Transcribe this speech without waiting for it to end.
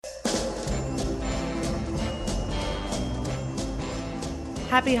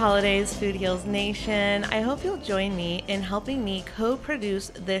Happy holidays, Food Heals Nation. I hope you'll join me in helping me co-produce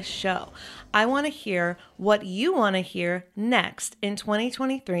this show. I want to hear what you want to hear next in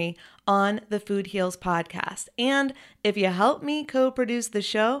 2023 on the Food Heals podcast. And if you help me co-produce the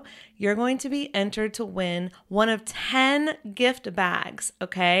show, you're going to be entered to win one of 10 gift bags,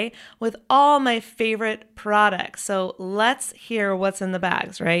 okay, with all my favorite products. So let's hear what's in the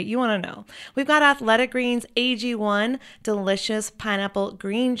bags, right? You want to know. We've got Athletic Greens AG1 delicious pineapple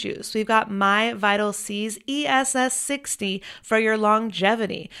green juice. We've got My Vital C's ESS 60 for your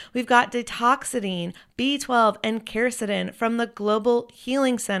longevity. We've got Detoxidine, B12, and quercetin from the Global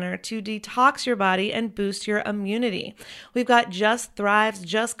Healing Center to detox your body and boost your immunity. We've got Just Thrive's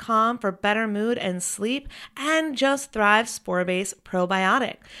Just Calm for better mood and sleep, and Just Thrive Spore-Based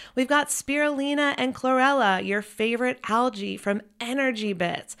Probiotic. We've got Spirulina and Chlorella, your favorite algae from Energy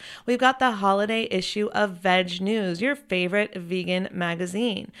Bits. We've got the holiday issue of Veg News, your favorite vegan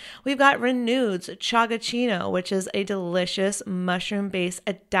magazine. We've got Renewed's Chagachino, which is a delicious mushroom-based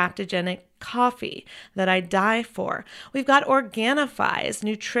adaptogenic coffee that I die for. We've got Organifi's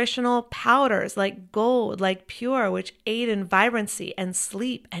nutritional powders like Gold, like Pure, which aid in vibrancy and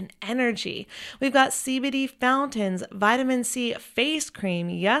sleep and energy. We've got CBD Fountains, vitamin C face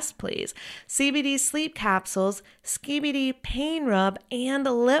cream, yes please, CBD sleep capsules, Skibidi pain rub, and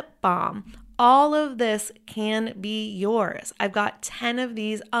lip balm. All of this can be yours. I've got 10 of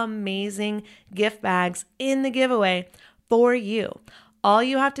these amazing gift bags in the giveaway for you. All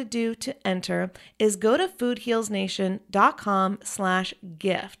you have to do to enter is go to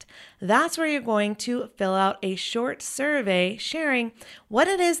foodhealsnation.com/gift. That's where you're going to fill out a short survey sharing what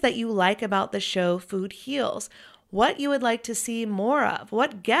it is that you like about the show Food Heals, what you would like to see more of,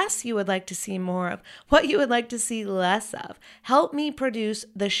 what guests you would like to see more of, what you would like to see less of. Help me produce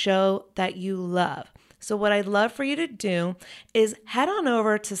the show that you love. So what I'd love for you to do is head on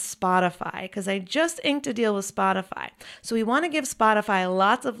over to Spotify, because I just inked a deal with Spotify. So we want to give Spotify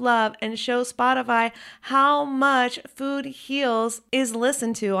lots of love and show Spotify how much Food Heals is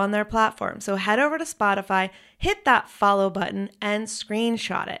listened to on their platform. So head over to Spotify, hit that follow button, and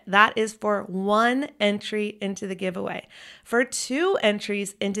screenshot it. That is for 1 entry into the giveaway. For 2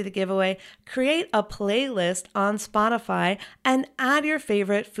 entries into the giveaway, create a playlist on Spotify and add your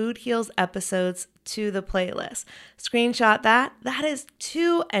favorite Food Heals episodes to the playlist. Screenshot that. That is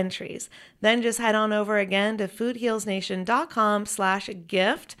 2 entries. Then just head on over again to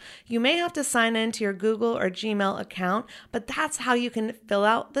foodhealsnation.com/gift. You may have to sign into your Google or Gmail account, but that's how you can fill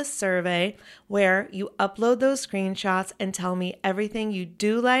out the survey where you upload those screenshots and tell me everything you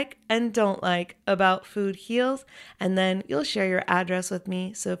do like and don't like about Food Heals. And then you'll share your address with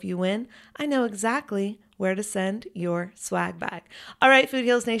me. So if you win, I know exactly where to send your swag bag. All right, Food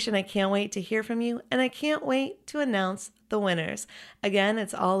Heals Nation, I can't wait to hear from you, and I can't wait to announce the winners. Again,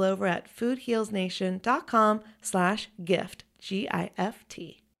 it's all over at foodhealsnation.com/gift,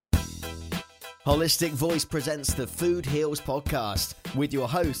 GIFT. Holistic Voice presents the Food Heals podcast with your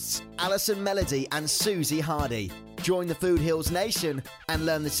hosts, Alison Melody and Susie Hardy. Join the Food Heals Nation and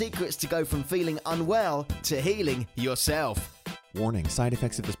learn the secrets to go from feeling unwell to healing yourself. Warning, side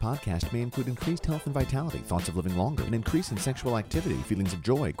effects of this podcast may include increased health and vitality, thoughts of living longer, an increase in sexual activity, feelings of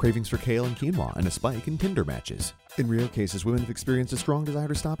joy, cravings for kale and quinoa, and a spike in Tinder matches. In rare cases, women have experienced a strong desire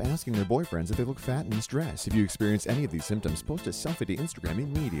to stop asking their boyfriends if they look fat and stressed. If you experience any of these symptoms, post a selfie to Instagram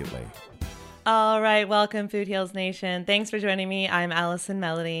immediately. All right, welcome Food Heals Nation. Thanks for joining me. I'm Alison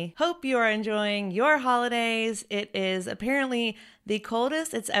Melody. Hope you are enjoying your holidays. It is apparently the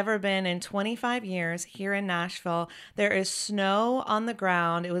coldest it's ever been in 25 years here in Nashville. There is snow on the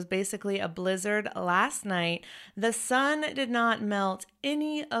ground. It was basically a blizzard last night. The sun did not melt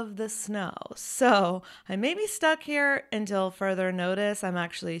any of the snow. So I may be stuck here until further notice. I'm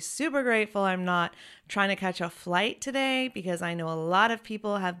actually super grateful I'm not trying to catch a flight today, because I know a lot of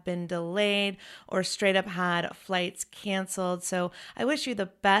people have been delayed or straight up had flights canceled. So I wish you the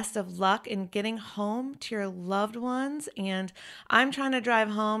best of luck in getting home to your loved ones. And I'm trying to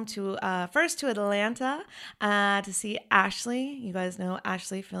drive home to first to Atlanta to see Ashley. You guys know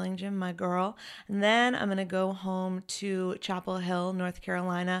Ashley Fillingham, my girl. And then I'm going to go home to Chapel Hill, North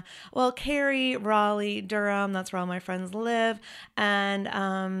Carolina. Well, Cary, Raleigh, Durham, that's where all my friends live,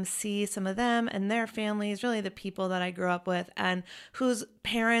 and see some of them and their families, really the people that I grew up with and whose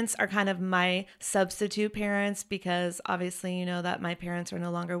parents are kind of my my substitute parents, because obviously you know that my parents are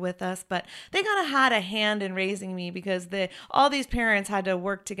no longer with us, but they kind of had a hand in raising me because all these parents had to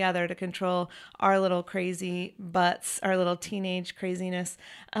work together to control our little crazy butts, our little teenage craziness.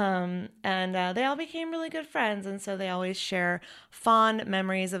 And they all became really good friends. And so they always share fond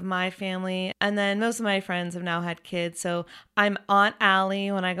memories of my family. And then most of my friends have now had kids. So I'm Aunt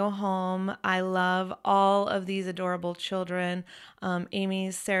Allie when I go home. I love all of these adorable children.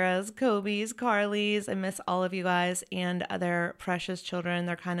 Amy's, Sarah's, Kobe's, Carly's. I miss all of you guys and their precious children.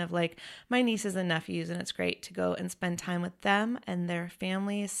 They're kind of like my nieces and nephews, and it's great to go and spend time with them and their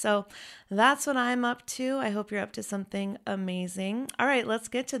families. So that's what I'm up to. I hope you're up to something amazing. All right, let's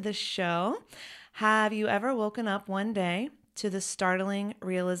get to the show. Have you ever woken up one day to the startling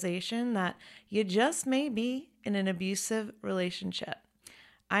realization that you just may be in an abusive relationship?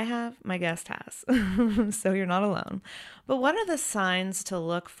 I have, my guest has, so you're not alone. But what are the signs to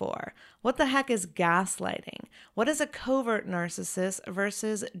look for? What the heck is gaslighting? What is a covert narcissist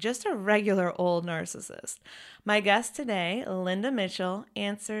versus just a regular old narcissist? My guest today, Linda Mitchell,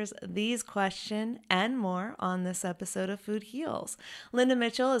 answers these questions and more on this episode of Food Heals. Linda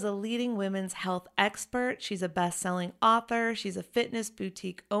Mitchell is a leading women's health expert. She's a best-selling author. She's a fitness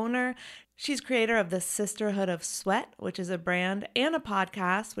boutique owner. She's creator of the Sisterhood of Sweat, which is a brand, and a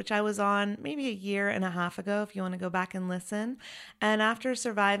podcast, which I was on maybe a year and a half ago, if you want to go back and listen. And after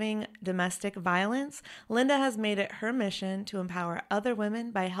surviving domestic violence, Linda has made it her mission to empower other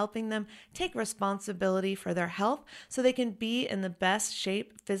women by helping them take responsibility for their health so they can be in the best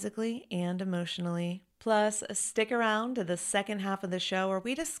shape physically and emotionally. Plus, stick around to the second half of the show where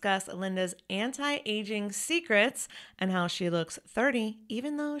we discuss Linda's anti-aging secrets and how she looks 30,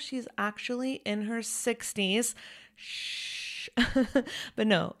 even though she's actually in her 60s. Shh. But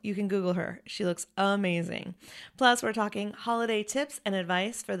no, you can Google her. She looks amazing. Plus, we're talking holiday tips and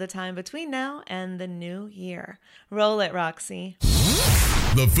advice for the time between now and the new year. Roll it, Roxy.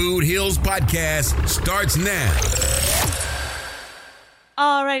 The Food Heals Podcast starts now.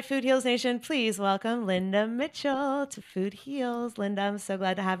 All right, Food Heals Nation, please welcome Linda Mitchell to Food Heals. Linda, I'm so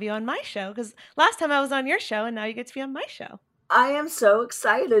glad to have you on my show because last time I was on your show and now you get to be on my show. I am so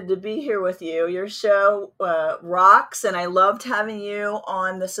excited to be here with you. Your show rocks, and I loved having you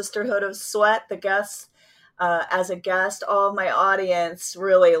on the Sisterhood of Sweat, the guest, as a guest. All of my audience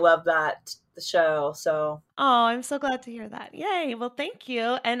really loved the show. So, oh, I'm so glad to hear that. Yay. Well, thank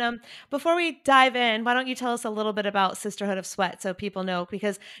you. And before we dive in, why don't you tell us a little bit about Sisterhood of Sweat so people know,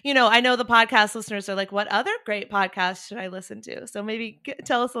 because, you know, I know the podcast listeners are like, what other great podcasts should I listen to? So maybe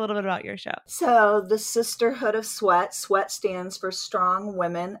tell us a little bit about your show. So the Sisterhood of Sweat, sweat stands for strong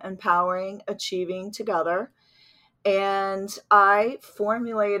women, empowering, achieving together. And I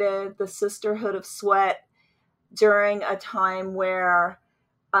formulated the Sisterhood of Sweat during a time where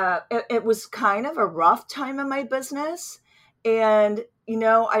it was kind of a rough time in my business. And, you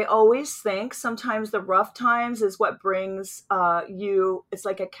know, I always think sometimes the rough times is what brings it's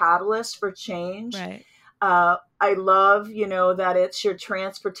like a catalyst for change. Right. I love, you know, that it's your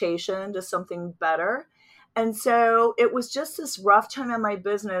transportation to something better. And so it was just this rough time in my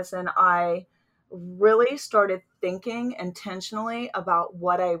business. And I really started thinking intentionally about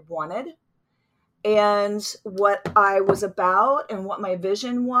what I wanted and what I was about and what my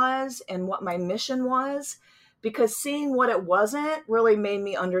vision was and what my mission was, because seeing what it wasn't really made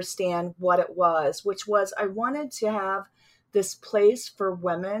me understand what it was, which was I wanted to have this place for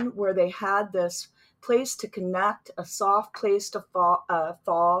women where they had this place to connect, a soft place to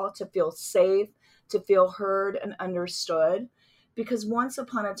fall, to feel safe, to feel heard and understood. Because once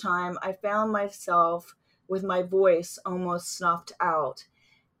upon a time, I found myself with my voice almost snuffed out.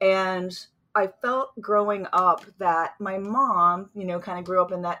 And I felt growing up that my mom, you know, kind of grew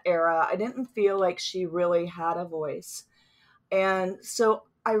up in that era. I didn't feel like she really had a voice. And so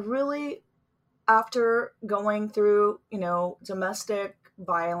I really, after going through, you know, domestic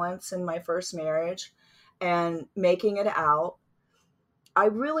violence in my first marriage and making it out, I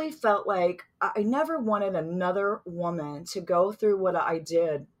really felt like I never wanted another woman to go through what I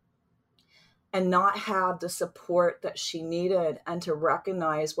did and not have the support that she needed and to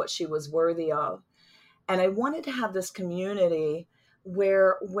recognize what she was worthy of. And I wanted to have this community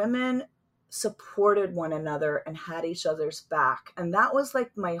where women supported one another and had each other's back. And that was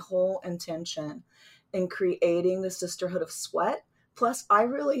like my whole intention in creating the Sisterhood of Sweat. Plus, I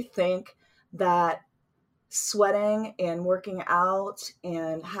really think that sweating and working out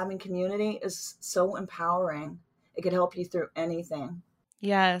and having community is so empowering. It could help you through anything.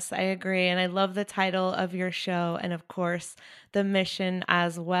 Yes, I agree. And I love the title of your show and, of course, the mission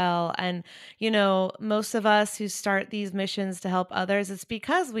as well. And, most of us who start these missions to help others, it's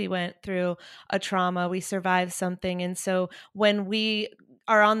because we went through a trauma, we survived something. And so when we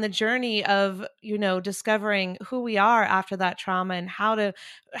are on the journey of, discovering who we are after that trauma and how to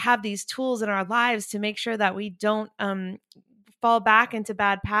have these tools in our lives to make sure that we don't fall back into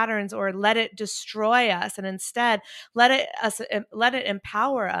bad patterns or let it destroy us, and instead let it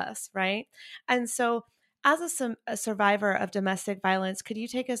empower us, right? And so as a survivor of domestic violence, could you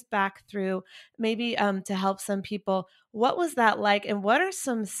take us back through maybe to help some people, what was that like, and what are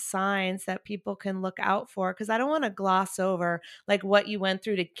some signs that people can look out for? Because I don't want to gloss over like what you went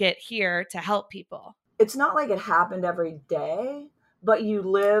through to get here to help people. It's not like it happened every day, but you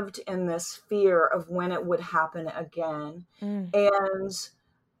lived in this fear of when it would happen again. And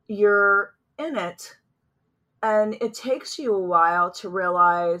you're in it, and it takes you a while to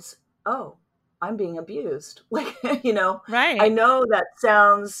realize, oh, I'm being abused. Like, Right. I know that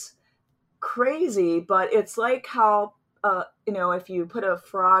sounds crazy, but it's like how, if you put a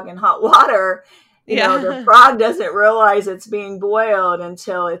frog in hot water, the frog doesn't realize it's being boiled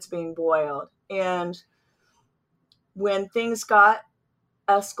until it's being boiled. And when things got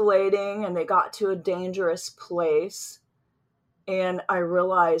escalating and they got to a dangerous place, and I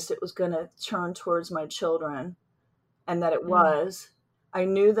realized it was going to turn towards my children, and that it was, I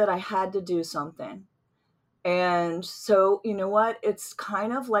knew that I had to do something. And so, you know what? It's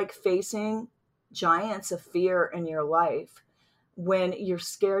kind of like facing giants of fear in your life. When you're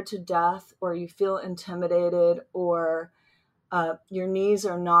scared to death, or you feel intimidated, or your knees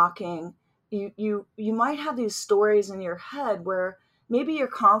are knocking, you might have these stories in your head where maybe your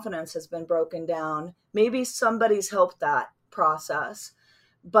confidence has been broken down. Maybe somebody's helped that process.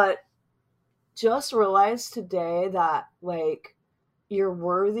 But just realize today that, like, you're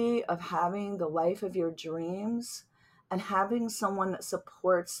worthy of having the life of your dreams and having someone that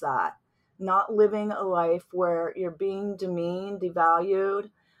supports that, not living a life where you're being demeaned, devalued,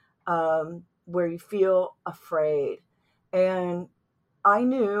 where you feel afraid. And I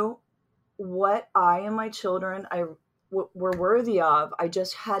knew what I and my children were worthy of. I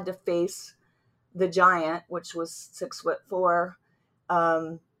just had to face the giant, which was 6'4".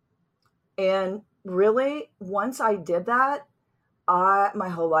 And really, once I did that, my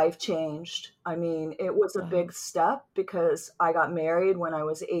whole life changed. I mean, it was a big step because I got married when I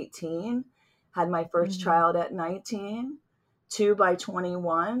was 18, had my first child at 19, 2 by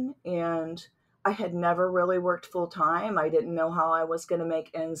 21, and I had never really worked full time. I didn't know how I was going to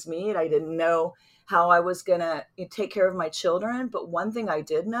make ends meet. I didn't know how I was going to take care of my children. But one thing I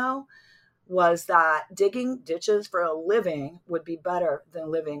did know was that digging ditches for a living would be better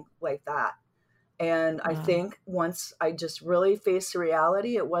than living like that. And I think once I just really faced the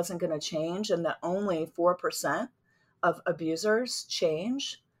reality, it wasn't going to change, and that only 4% of abusers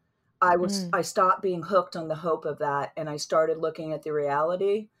change, I stopped being hooked on the hope of that, and I started looking at the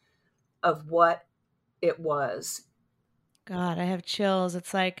reality of what it was. God, I have chills.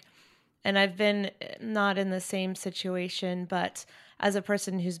 It's like, and I've been not in the same situation, but as a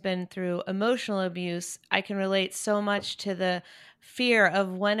person who's been through emotional abuse, I can relate so much to the fear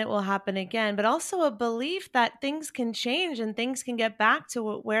of when it will happen again, but also a belief that things can change and things can get back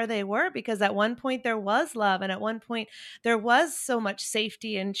to where they were, because at one point there was love, and at one point there was so much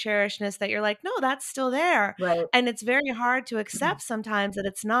safety and cherishedness that you're like, no, that's still there. Right. And it's very hard to accept sometimes that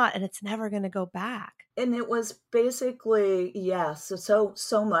it's not, and it's never going to go back. And it was basically, yes, so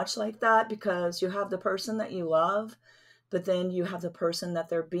much like that, because you have the person that you love, but then you have the person that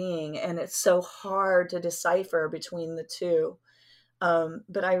they're being, and it's so hard to decipher between the two.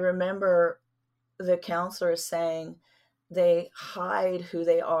 But I remember the counselor saying they hide who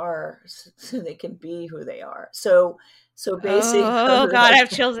they are so they can be who they are. So basically, oh God, I have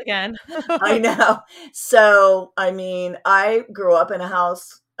chills again. I know. So, I mean, I grew up in a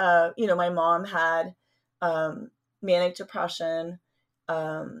house, my mom had manic depression.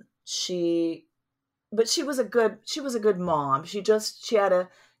 She was a good mom. She had a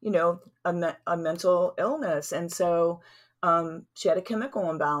mental illness. And so, she had a chemical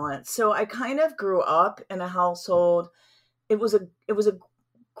imbalance. So I kind of grew up in a household. It was a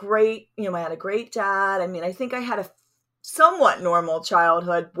great, I had a great dad. I mean, I think I had a somewhat normal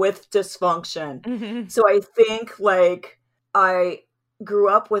childhood with dysfunction. Mm-hmm. So I think, like, I grew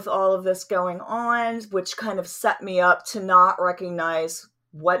up with all of this going on, which kind of set me up to not recognize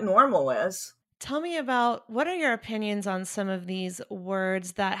what normal is. Tell me about, what are your opinions on some of these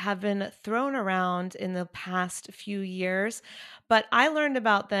words that have been thrown around in the past few years but I learned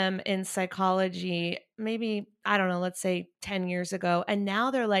about them in psychology, maybe, I don't know, let's say 10 years ago. And now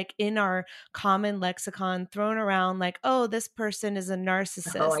they're like in our common lexicon, thrown around like, oh, this person is a Oh,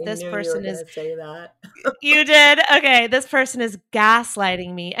 narcissist. I This knew you were person is going to say that. you did? Okay. This person is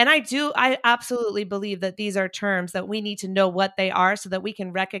gaslighting me. And I absolutely believe that these are terms that we need to know what they are so that we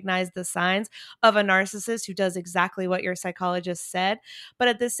can recognize the signs of a narcissist who does exactly what your psychologist said. But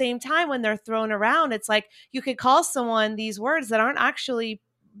at the same time, when they're thrown around, it's like you could call someone these words that aren't actually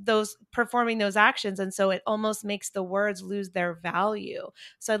those performing those actions. And so it almost makes the words lose their value.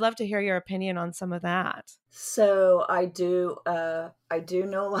 So I'd love to hear your opinion on some of that. So I do know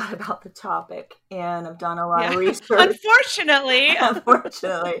a lot about the topic, and I've done a lot Yeah. of research. Unfortunately.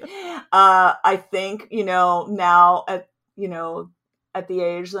 Unfortunately, I think now at the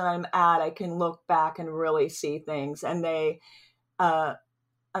age that I'm at, I can look back and really see things, and they uh,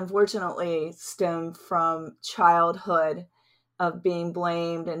 unfortunately stem from childhood of being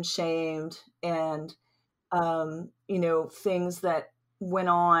blamed and shamed, and things that went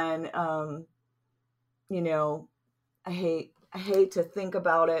on. You know, I hate to think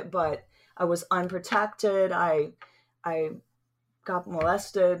about it, but I was unprotected. I got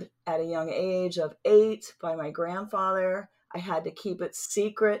molested at a young age of 8 by my grandfather. I had to keep it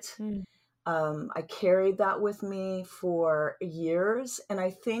secret. Mm. I carried that with me for years, and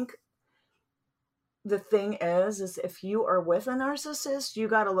I think the thing is if you are with a narcissist, you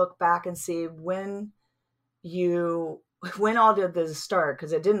got to look back and see when all did this start,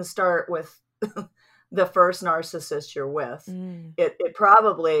 because it didn't start with the first narcissist you're with. Mm. It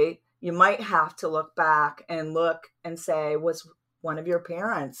probably, you might have to look back and look and say, was one of your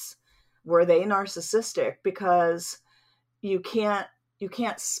parents, were they narcissistic? Because you can't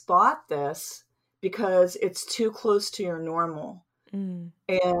spot this because it's too close to your normal. Mm.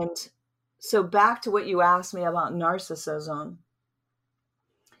 And so back to what you asked me about narcissism,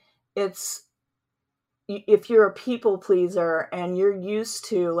 it's, if you're a people pleaser and you're used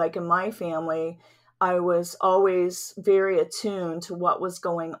to, like in my family, I was always very attuned to what was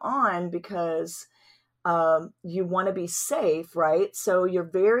going on because you want to be safe, right? So you're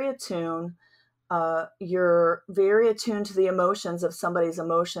very attuned. You're very attuned to the emotions of somebody's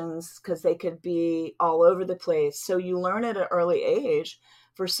emotions because they could be all over the place. So you learn at an early age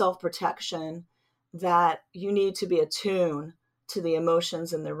for self-protection that you need to be attuned to the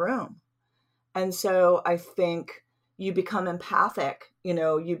emotions in the room. And so I think you become empathic,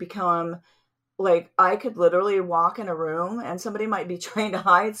 you become like, I could literally walk in a room and somebody might be trying to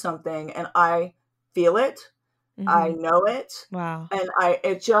hide something and I feel it. Mm-hmm. I know it. Wow. And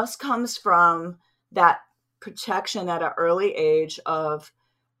it just comes from that protection at an early age of,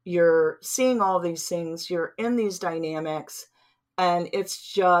 you're seeing all these things, you're in these dynamics, and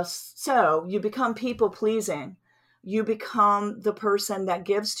it's just, so you become people pleasing. You become the person that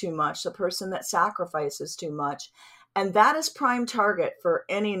gives too much, the person that sacrifices too much. And that is prime target for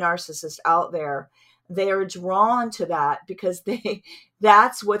any narcissist out there. They are drawn to that because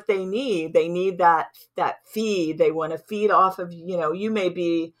that's what they need. They need that feed. They want to feed off of, you may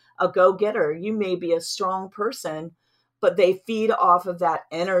be a go-getter, you may be a strong person, but they feed off of that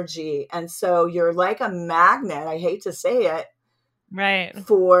energy. And so you're like a magnet. I hate to say it. Right.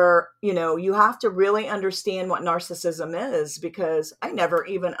 For, you have to really understand what narcissism is, because I never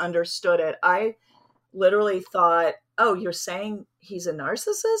even understood it. I literally thought, oh, you're saying he's a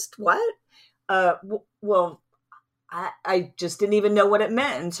narcissist? What? Well, I just didn't even know what it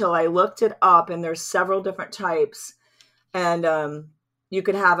meant until I looked it up, and there's several different types. And you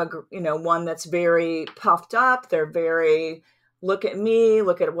could have one that's very puffed up. They're very, look at me,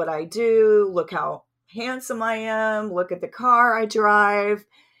 look at what I do, look how handsome I am, look at the car I drive.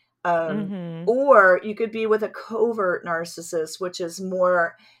 Or you could be with a covert narcissist, which is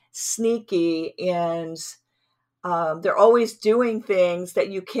more sneaky, and they're always doing things that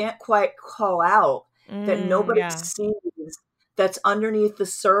you can't quite call out, that nobody sees, that's underneath the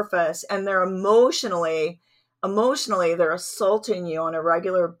surface, and they're emotionally they're assaulting you on a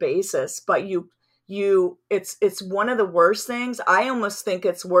regular basis. But it's one of the worst things. I almost think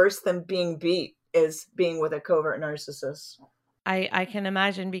it's worse than being beat, is being with a covert narcissist. I can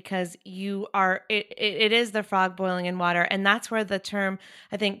imagine, because it is the frog boiling in water. And that's where the term,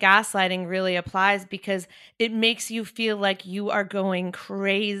 I think, gaslighting really applies, because it makes you feel like you are going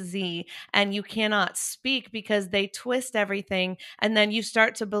crazy and you cannot speak because they twist everything. And then you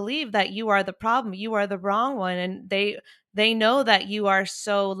start to believe that you are the problem, you are the wrong one. And they know that you are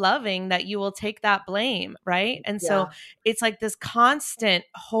so loving that you will take that blame, right? And so it's like this constant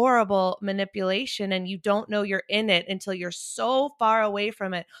horrible manipulation, and you don't know you're in it until you're so far away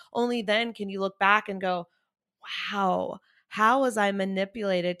from it. Only then can you look back and go, wow, how was I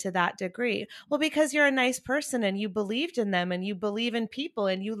manipulated to that degree? Well, because you're a nice person and you believed in them and you believe in people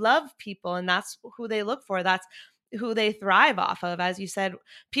and you love people, and that's who they look for. That's who they thrive off of. As you said,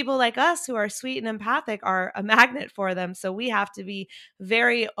 people like us who are sweet and empathic are a magnet for them. So we have to be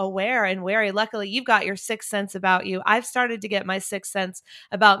very aware and wary. Luckily, you've got your sixth sense about you. I've started to get my sixth sense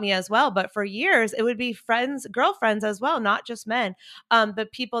about me as well. But for years, it would be friends, girlfriends as well, not just men,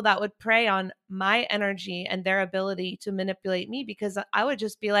 but people that would prey on my energy and their ability to manipulate me, because I would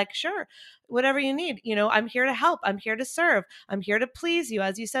just be like, sure, whatever you need, I'm here to help. I'm here to serve. I'm here to please you.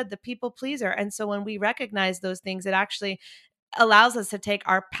 As you said, the people pleaser. And so when we recognize those things, it actually allows us to take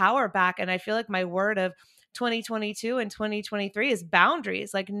our power back. And I feel like my word of 2022 and 2023 is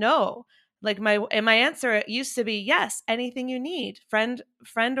boundaries. Like, no, like my answer used to be yes, anything you need, friend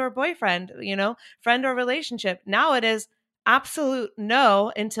or boyfriend, friend or relationship. Now it is absolute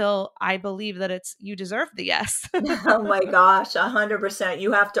no until I believe that it's you deserve the yes. Oh my gosh, 100%.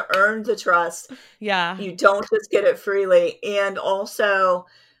 You have to earn the trust. Yeah. You don't just get it freely. And also,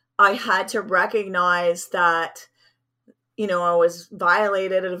 I had to recognize that, I was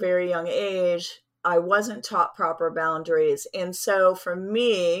violated at a very young age. I wasn't taught proper boundaries. And so for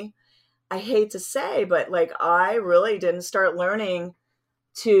me, I hate to say, but like I really didn't start learning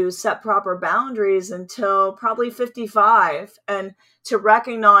to set proper boundaries until probably 55, and to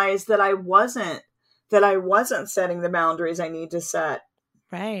recognize that I wasn't setting the boundaries I need to set.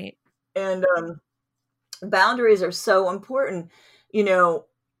 Right. And boundaries are so important.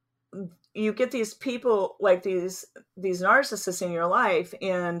 You get these people like these narcissists in your life,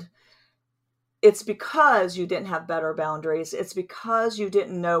 and it's because you didn't have better boundaries. It's because you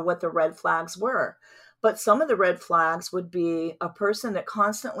didn't know what the red flags were. But some of the red flags would be a person that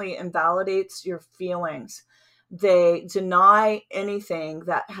constantly invalidates your feelings. They deny anything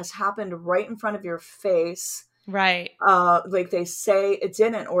that has happened right in front of your face. Right. Like they say it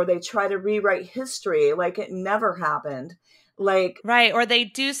didn't, or they try to rewrite history like it never happened. Right. Or they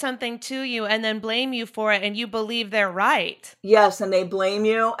do something to you and then blame you for it, and you believe they're right. Yes. And they blame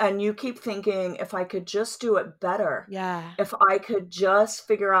you, and you keep thinking, if I could just do it better. Yeah. If I could just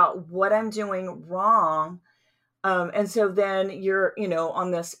figure out what I'm doing wrong. And so then you're, on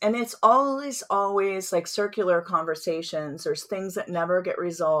this, and it's always like circular conversations. There's things that never get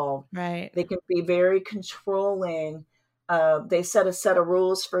resolved. Right. They can be very controlling. They set a set of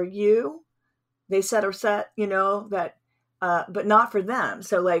rules for you. They set that, but not for them.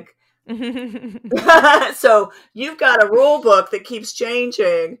 So like, so you've got a rule book that keeps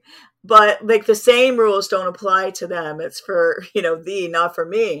changing, but like the same rules don't apply to them. It's for, thee, not for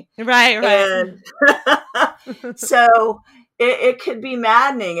me. Right. And so it could be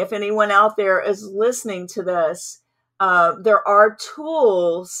maddening if anyone out there is listening to this. There are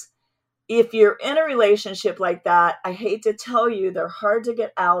tools. If you're in a relationship like that, I hate to tell you, they're hard to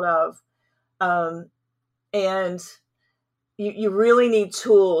get out of. And you really need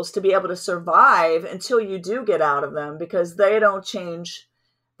tools to be able to survive until you do get out of them, because they don't change.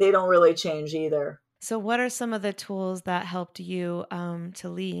 They don't really change either. So what are some of the tools that helped you to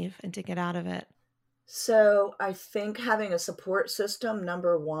leave and to get out of it? So I think having a support system,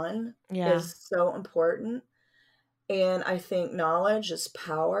 number one, is so important. And I think knowledge is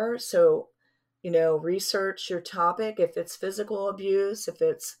power. So, research your topic. If it's physical abuse, if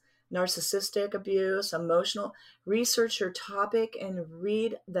it's narcissistic abuse, emotional, research your topic and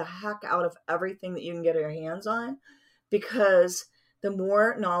read the heck out of everything that you can get your hands on, because the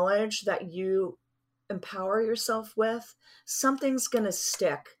more knowledge that you empower yourself with, something's going to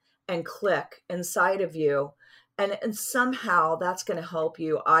stick and click inside of you. And somehow that's going to help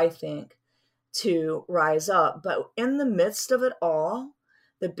you, I think, to rise up. But in the midst of it all,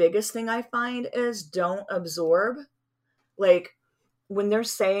 the biggest thing I find is don't absorb. Like when they're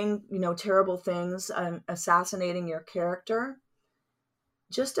saying, terrible things and assassinating your character,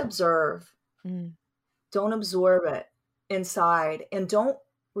 just observe. Don't absorb it inside, and don't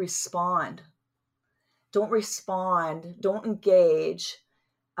respond. Don't engage.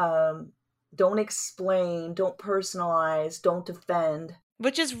 Don't explain, don't personalize, don't defend.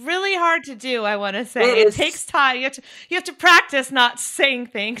 Which is really hard to do, I want to say. It takes time. You have to practice not saying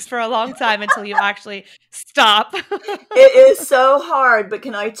things for a long time until you actually stop. It is so hard, but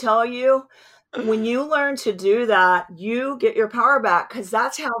can I tell you, when you learn to do that, you get your power back, because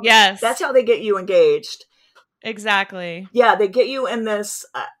that's how they get you engaged. Exactly. Yeah, they get you in this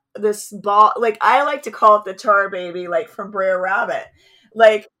ball. Like I like to call it the tar baby, like from Brer Rabbit.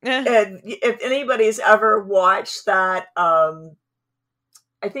 Like, and if anybody's ever watched that,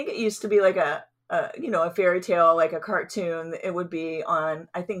 I think it used to be like a fairy tale, like a cartoon. It would be on,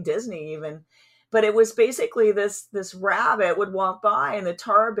 I think, Disney even. But it was basically this rabbit would walk by and the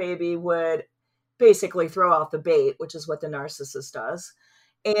tar baby would basically throw out the bait, which is what the narcissist does,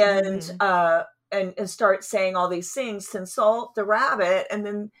 and Mm. and start saying all these things to insult the rabbit. And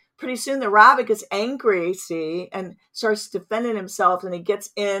then pretty soon the rabbit gets angry, see, and starts defending himself, and he gets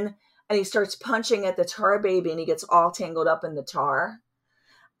in and he starts punching at the tar baby and he gets all tangled up in the tar.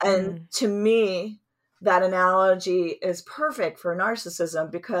 And Mm. to me, that analogy is perfect for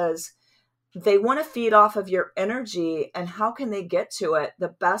narcissism, because they want to feed off of your energy. And how can they get to it? The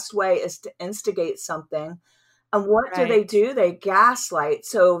best way is to instigate something. And what do? Right. They gaslight.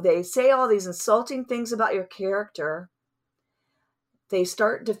 So they say all these insulting things about your character. They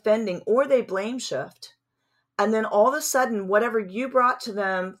start defending, or they blame shift. And then all of a sudden, whatever you brought to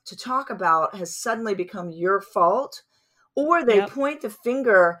them to talk about has suddenly become your fault. Or they Yep. point the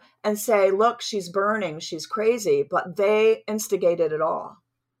finger and say, look, she's burning, she's crazy, but they instigated it all.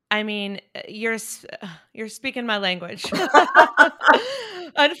 I mean, you're speaking my language.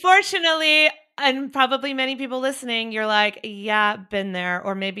 Unfortunately, and probably many people listening, you're like, yeah, been there,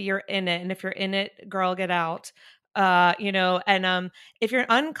 or maybe you're in it. And if you're in it, girl, get out. And if you're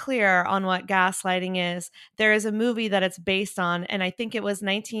unclear on what gaslighting is, there is a movie that it's based on, and I think it was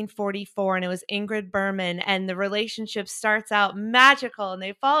 1944, and it was Ingrid Bergman, and the relationship starts out magical, and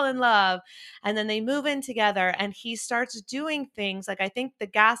they fall in love, and then they move in together, and he starts doing things like, I think the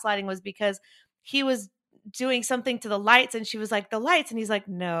gaslighting was because he was doing something to the lights, and she was like, the lights, and he's like,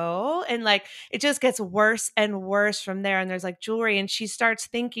 no, and like it just gets worse and worse from there. And there's like jewelry, and she starts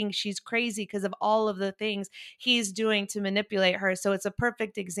thinking she's crazy because of all of the things he's doing to manipulate her. So it's a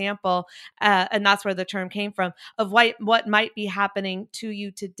perfect example, and that's where the term came from, of what might be happening to you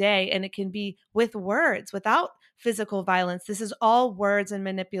today. And it can be with words, without physical violence. This is all words and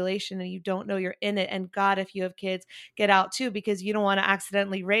manipulation, and you don't know you're in it. And God, if you have kids, get out too, because you don't want to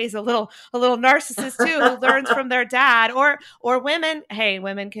accidentally raise a little narcissist too, who learns from their dad. Or women. Hey,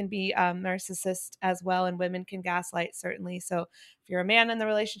 women can be narcissists as well, and women can gaslight, certainly. So if you're a man in the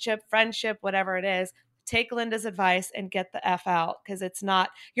relationship, friendship, whatever it is, take Linda's advice and get the F out, because it's not,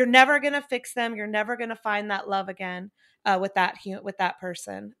 you're never going to fix them. You're never going to find that love again with that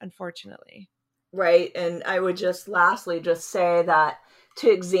person, unfortunately. Right. And I would just lastly just say that to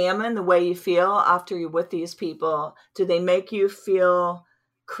examine the way you feel after you're with these people. Do they make you feel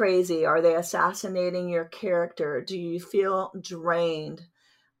crazy? Are they assassinating your character? Do you feel drained?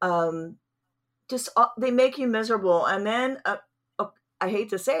 Just they make you miserable. And then I hate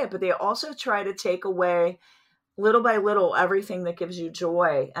to say it, but they also try to take away little by little everything that gives you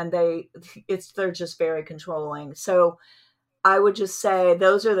joy. And they're just very controlling. So I would just say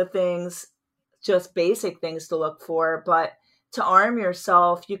those are the things, just basic things to look for. But to arm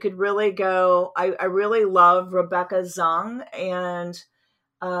yourself, you could really go. I really love Rebecca Zung, and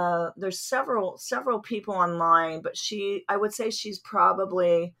there's several people online, but I would say she's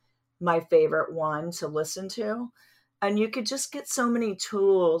probably my favorite one to listen to. And you could just get so many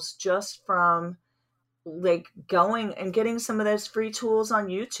tools just from like going and getting some of those free tools on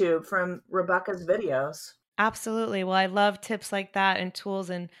YouTube from Rebecca's videos. Absolutely. Well, I love tips like that, and tools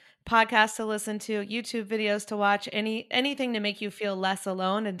and podcasts to listen to, YouTube videos to watch, anything to make you feel less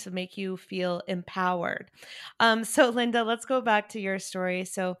alone and to make you feel empowered. So Linda, let's go back to your story.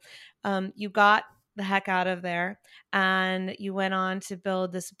 So you got the heck out of there, and you went on to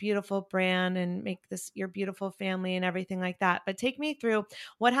build this beautiful brand and make this your beautiful family and everything like that. But take me through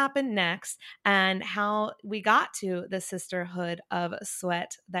what happened next and how we got to the sisterhood of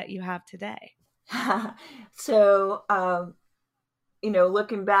sweat that you have today. So,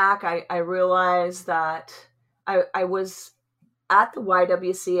 looking back, I realized that I was at the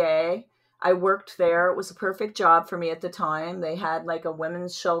YWCA. I worked there. It was a perfect job for me at the time. They had like a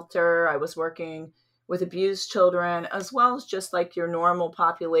women's shelter. I was working with abused children, as well as just like your normal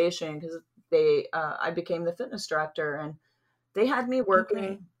population, because I became the fitness director, and they had me Oh, great.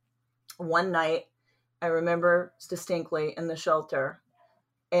 working one night. I remember distinctly in the shelter,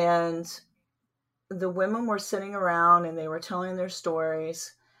 and the women were sitting around and they were telling their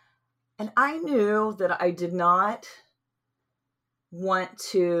stories. And I knew that I did not want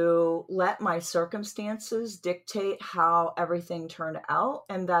to let my circumstances dictate how everything turned out,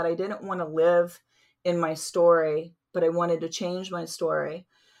 and that I didn't want to live in my story, but I wanted to change my story.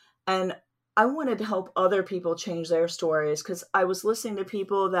 And I wanted to help other people change their stories, because I was listening to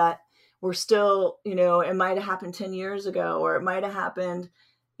people that were still, it might have happened 10 years ago, or it might have happened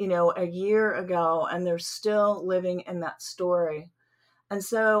a year ago, and they're still living in that story. And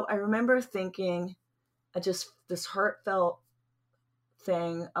so I remember thinking, just this heartfelt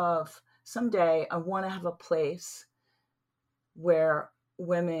thing of, someday I want to have a place where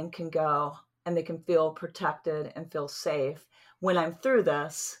women can go and they can feel protected and feel safe when I'm through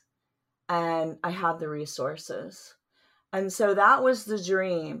this and I have the resources. And so that was the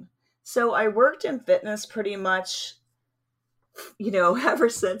dream. So I worked in fitness pretty much, ever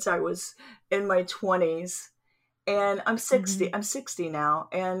since I was in my 20s. And I'm 60. Mm-hmm. I'm 60 now,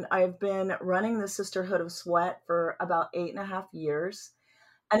 and I've been running the Sisterhood of Sweat for about 8.5 years.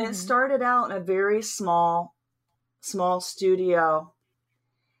 And it Mm-hmm. started out in a very small studio.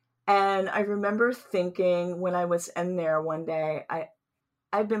 And I remember thinking when I was in there one day,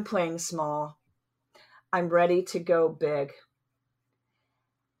 I've been playing small. I'm ready to go big.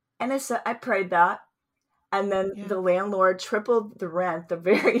 And I prayed that. And then Yeah. the landlord tripled the rent the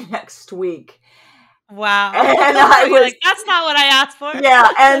very next week. Wow. And I You're was like, that's not what I asked for. Yeah,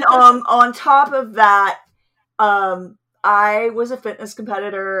 and on top of that, I was a fitness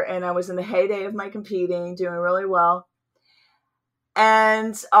competitor, and I was in the heyday of my competing, doing really well.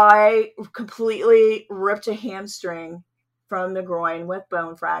 And I completely ripped a hamstring from the groin with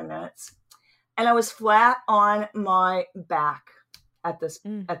bone fragments. And I was flat on my back at this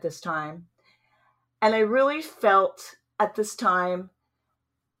time. And I really felt at this time,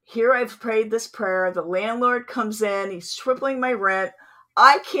 here I've prayed this prayer. The landlord comes in, he's tripling my rent.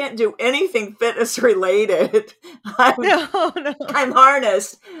 I can't do anything fitness related. I'm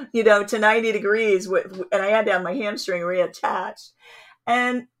harnessed, to 90 degrees and I had to have my hamstring reattached.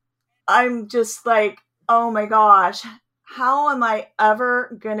 And I'm just like, oh my gosh, how am I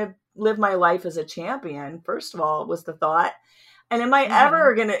ever going to live my life as a champion? First of all, was the thought. And am I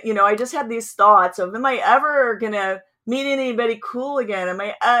ever going to, I just had these thoughts of, am I ever going to meet anybody cool again? Am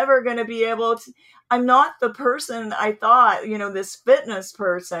I ever going to be able to? I'm not the person I thought, this fitness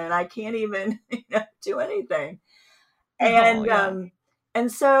person. I can't even do anything. And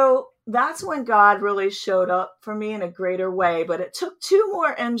so that's when God really showed up for me in a greater way. But it took 2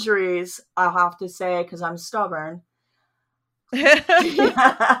 more injuries, I'll have to say, because I'm stubborn. 2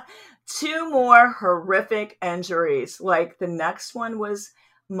 more horrific injuries. Like the next one was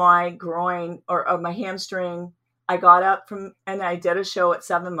my groin or my hamstring. I got up and I did a show at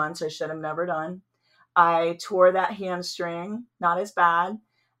 7 months I should have never done. I tore that hamstring, not as bad.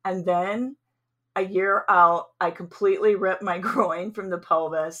 And then a year out, I completely ripped my groin from the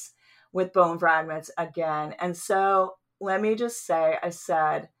pelvis with bone fragments again. And so let me just say, I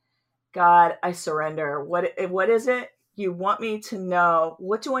said, God, I surrender. What is it you want me to know?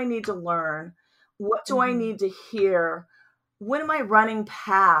 What do I need to learn? What do I need to hear? What am I running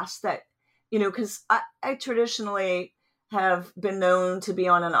past that, because I traditionally have been known to be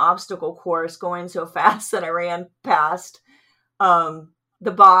on an obstacle course going so fast that I ran past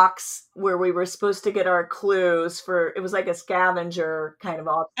the box where we were supposed to get our clues it was like a scavenger kind of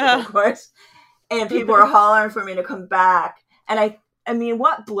obstacle course. And people were hollering for me to come back. And I mean,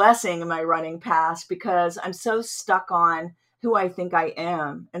 what blessing am I running past? Because I'm so stuck on who I think I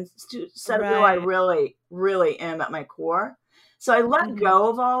am instead of who I really, really am at my core. So I let go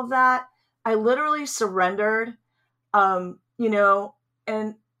of all of that. I literally surrendered, and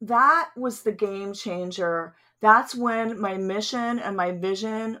that was the game changer. That's when my mission and my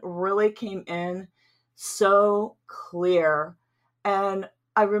vision really came in so clear. And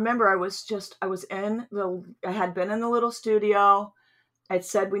I remember I had been in the little studio. I'd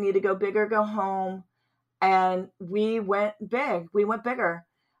said we need to go big or go home. And we went big. We went bigger.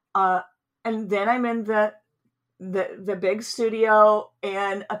 And then I'm in the big studio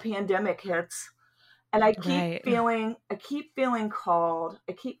and a pandemic hits. And I keep feeling called.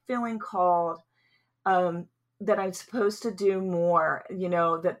 I keep feeling called that I'm supposed to do more,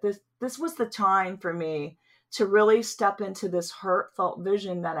 that this was the time for me to really step into this heartfelt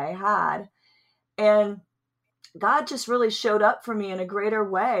vision that I had. And God just really showed up for me in a greater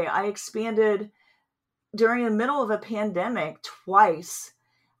way. I expanded during the middle of a pandemic twice,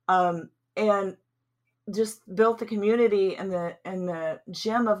 and just built the community and the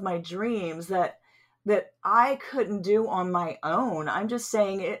gym of my dreams that I couldn't do on my own. I'm just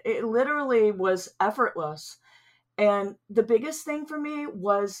saying it literally was effortless. And the biggest thing for me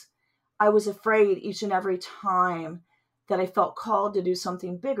was I was afraid each and every time that I felt called to do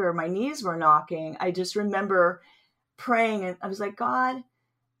something bigger. My knees were knocking. I just remember praying and I was like, God,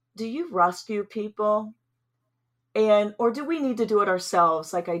 do you rescue people? Or do we need to do it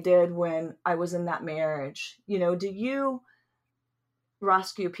ourselves like I did when I was in that marriage? Do you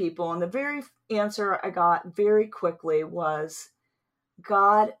rescue people? And the very answer I got very quickly was,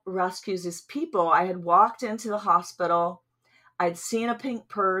 God rescues his people. I had walked into the hospital. I'd seen a pink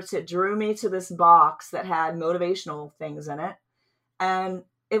purse. It drew me to this box that had motivational things in it. And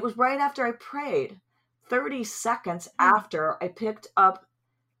it was right after I prayed. 30 seconds after I picked up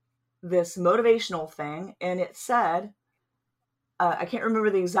this motivational thing, and it said, I can't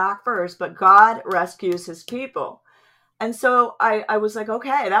remember the exact verse, but God rescues his people. And so I was like,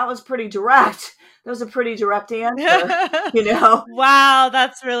 okay, that was pretty direct. That was a pretty direct answer, you know? Wow,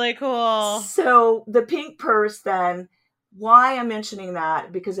 that's really cool. So the pink purse then, why I'm mentioning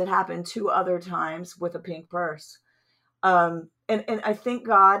that, because it happened 2 other times with a pink purse. And I think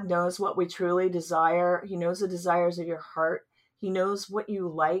God knows what we truly desire. He knows the desires of your heart. He knows what you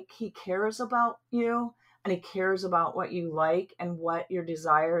like. He cares about you, and he cares about what you like and what your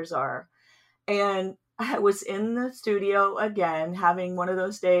desires are. And I was in the studio again, having one of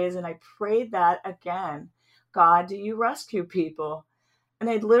those days, and I prayed that again. God, do you rescue people? And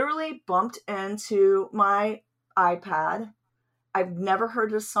I literally bumped into my iPad. I've never heard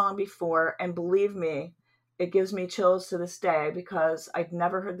this song before, and believe me, it gives me chills to this day because I'd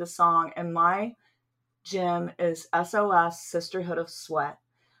never heard the song, and my gym is SOS, Sisterhood of Sweat.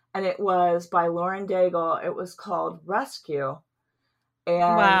 And it was by Lauren Daigle. It was called Rescue. And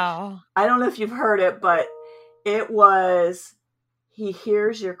wow. I don't know if you've heard it, but it was, he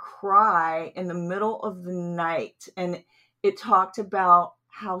hears your cry in the middle of the night. And it talked about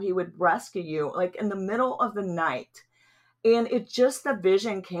how he would rescue you, like in the middle of the night. And it just, the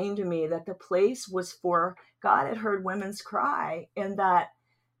vision came to me that the place was for, God had heard women's cry and that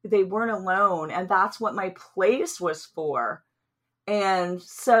they weren't alone. And that's what my place was for. And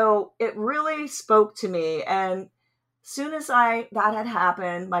so it really spoke to me. And soon as that had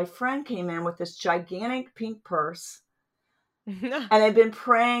happened, my friend came in with this gigantic pink purse. And I'd been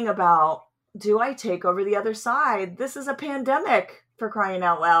praying about, do I take over the other side? This is a pandemic, for crying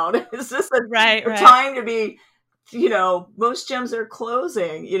out loud. Is this a time to be, most gyms are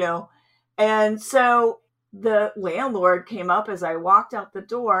closing, And so the landlord came up as I walked out the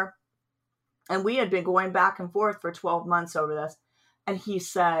door, and we had been going back and forth for 12 months over this. And he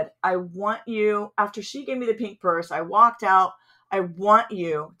said, I want you, after she gave me the pink purse, I walked out, I want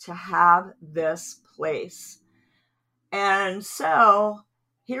you to have this place. And so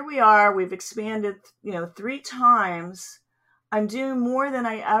here we are, we've expanded, 3 times. I'm doing more than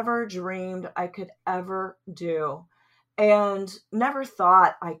I ever dreamed I could ever do, and never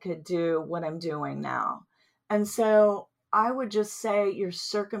thought I could do what I'm doing now. And so I would just say your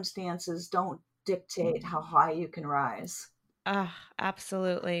circumstances don't dictate how high you can rise.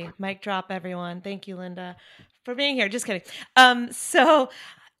 Absolutely. Mic drop, everyone. Thank you, Linda, for being here. Just kidding. So,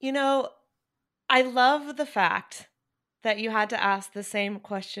 I love the fact that you had to ask the same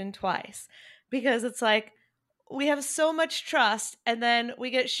question twice, because it's like, we have so much trust, and then we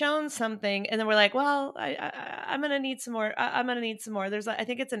get shown something, and then we're like, well, I'm going to need some more. I'm going to need some more. I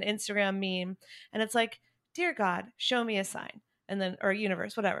think it's an Instagram meme, and it's like, dear God, show me a sign, and then, or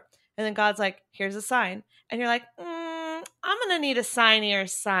universe, whatever. And then God's like, here's a sign. And you're like, I'm going to need a signier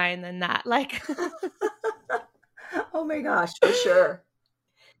sign than that. Like, oh my gosh, for sure.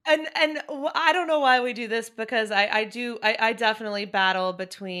 And I don't know why we do this, because I definitely battle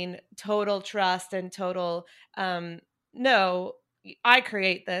between total trust and total, no, I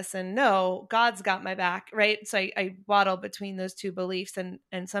create this, and no, God's got my back, right? So I waddle between those two beliefs,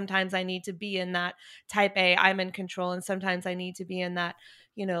 and sometimes I need to be in that type A, I'm in control, and sometimes I need to be in that,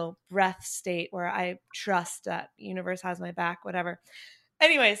 breath state where I trust that universe has my back, whatever.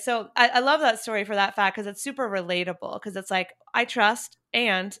 Anyway, so I love that story for that fact, because it's super relatable, because it's like, I trust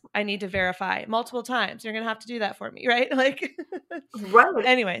and I need to verify multiple times. You're going to have to do that for me, right? Like, right.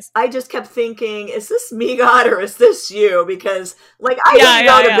 Anyways. I just kept thinking, is this me, God, or is this you? Because I didn't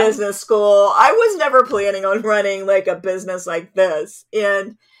go to business school. I was never planning on running like a business like this.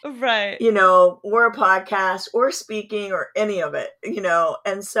 And, right. or a podcast or speaking or any of it,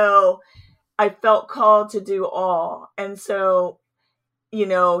 And so I felt called to do all. And so,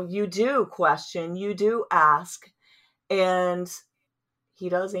 you do question, you do ask, and he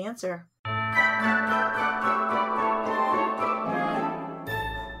does answer.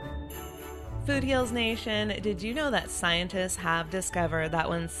 Food Heals Nation, did you know that scientists have discovered that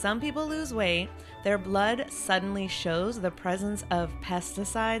when some people lose weight, their blood suddenly shows the presence of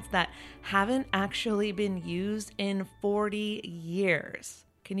pesticides that haven't actually been used in 40 years?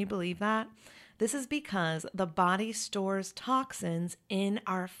 Can you believe that? This is because the body stores toxins in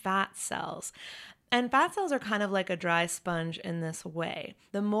our fat cells. And fat cells are kind of like a dry sponge in this way.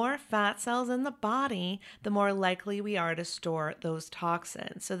 The more fat cells in the body, the more likely we are to store those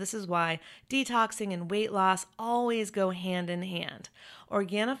toxins. So this is why detoxing and weight loss always go hand in hand.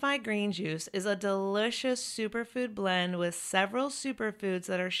 Organifi Green Juice is a delicious superfood blend with several superfoods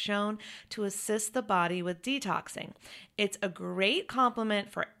that are shown to assist the body with detoxing. It's a great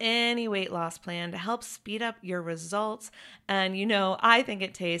complement for any weight loss plan to help speed up your results. And I think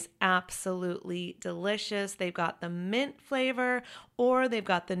it tastes absolutely delicious. They've got the mint flavor or they've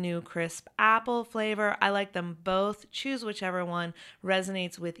got the new crisp apple flavor. I like them both. Choose whichever one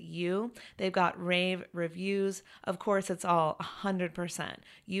resonates with you. They've got rave reviews. Of course, it's all 100%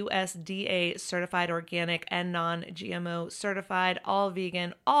 USDA certified organic and non-GMO certified, all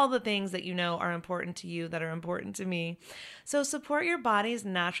vegan, all the things that are important to you that are important to me. So support your body's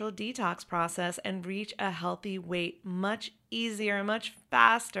natural detox process and reach a healthy weight much easier, much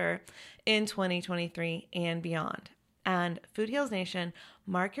faster in 2023 and beyond. And Food Heals Nation,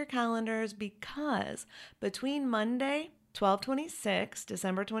 mark your calendars because between Monday,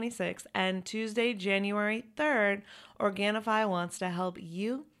 December 26th, and Tuesday, January 3rd, Organifi wants to help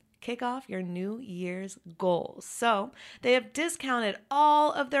you kick off your New Year's goals. So they have discounted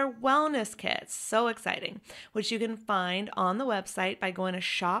all of their wellness kits. So exciting, which you can find on the website by going to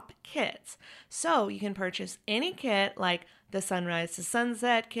Shop Kits. So you can purchase any kit like the Sunrise to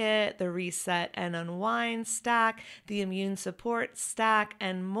Sunset kit, the Reset and Unwind stack, the Immune Support stack,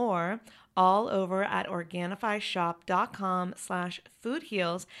 and more, all over at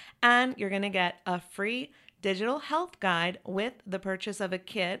OrganifiShop.com/foodheals. And you're going to get a free digital health guide with the purchase of a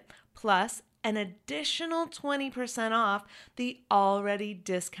kit, plus an additional 20% off the already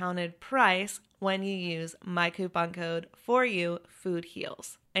discounted price when you use my coupon code for you, Food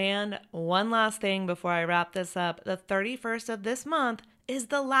Heals. And one last thing before I wrap this up, the 31st of this month is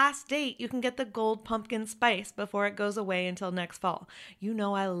the last date you can get the gold pumpkin spice before it goes away until next fall.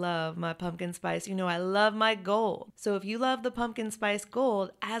 I love my pumpkin spice. I love my gold. So if you love the pumpkin spice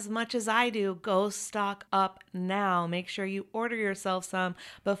gold as much as I do, go stock up now. Make sure you order yourself some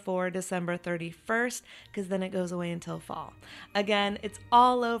before December 31st because then it goes away until fall. Again, it's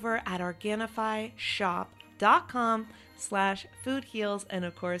all over at OrganifiShop.com/foodheals. And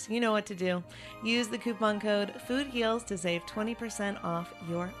of course, you know what to do. Use the coupon code FOODHEALS to save 20% off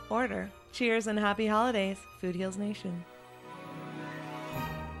your order. Cheers and happy holidays, Food Heals Nation.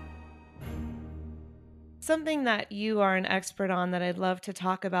 Something that you are an expert on that I'd love to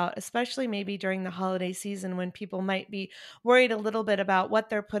talk about, especially maybe during the holiday season when people might be worried a little bit about what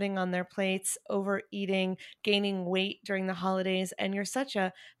they're putting on their plates, overeating, gaining weight during the holidays. And you're such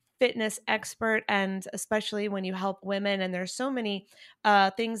a fitness expert, and especially when you help women, and there's so many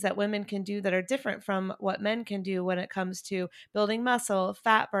things that women can do that are different from what men can do when it comes to building muscle,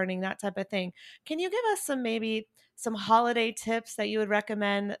 fat burning, that type of thing. Can you give us some holiday tips that you would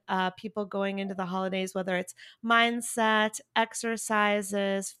recommend people going into the holidays, whether it's mindset,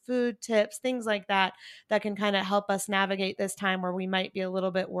 exercises, food tips, things like that, that can kind of help us navigate this time where we might be a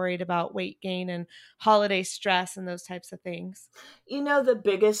little bit worried about weight gain and holiday stress and those types of things? The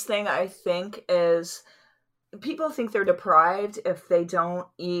biggest thing I think is people think they're deprived if they don't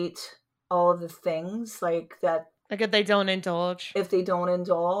eat all of the things like that. Like if they don't indulge.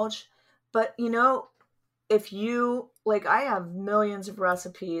 But, if you, I have millions of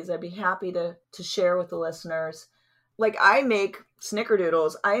recipes I'd be happy to share with the listeners. I make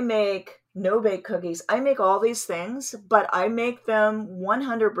snickerdoodles, I make no-bake cookies, I make all these things, but I make them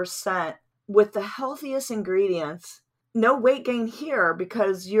 100% with the healthiest ingredients. No weight gain here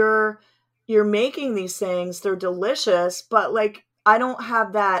because you're making these things, they're delicious, but I don't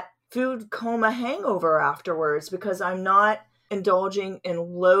have that food coma hangover afterwards because I'm not indulging in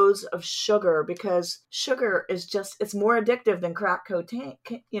loads of sugar, because sugar is it's more addictive than crack cocaine,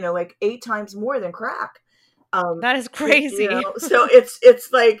 8 times more than crack. That is crazy. So it's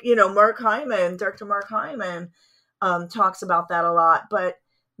Dr. Mark Hyman talks about that a lot. But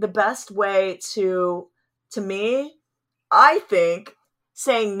the best way to me, I think,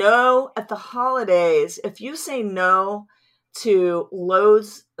 saying no at the holidays, if you say no to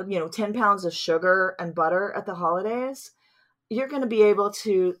loads of, 10 pounds of sugar and butter at the holidays, you're going to be able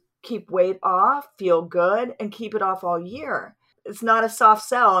to keep weight off, feel good, and keep it off all year. It's not a soft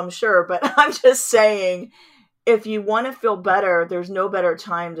sell, I'm sure, but I'm just saying, if you want to feel better, there's no better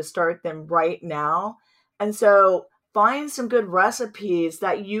time to start than right now. And so find some good recipes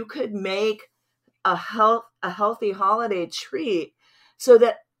that you could make a healthy holiday treat so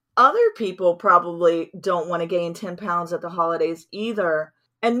that other people probably don't want to gain 10 pounds at the holidays either.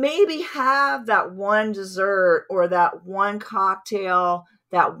 And maybe have that one dessert or that one cocktail,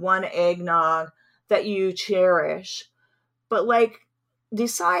 that one eggnog that you cherish. But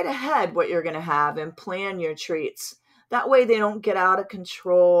decide ahead what you're going to have and plan your treats. That way they don't get out of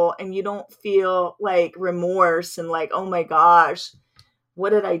control and you don't feel remorse and oh my gosh,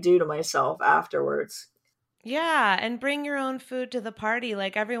 what did I do to myself afterwards? Yeah, and bring your own food to the party.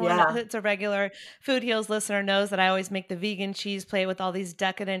 Like everyone Yeah. that's a regular Food Heals listener knows that I always make the vegan cheese plate with all these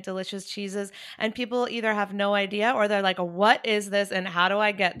decadent, delicious cheeses. And people either have no idea or they're like, what is this and how do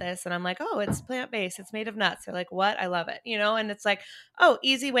I get this? And I'm like, oh, it's plant-based. It's made of nuts. They're like, what? I love it. And it's like, oh,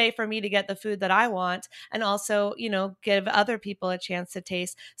 easy way for me to get the food that I want. And also, give other people a chance to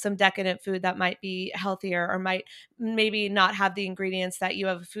taste some decadent food that might be healthier or might maybe not have the ingredients that you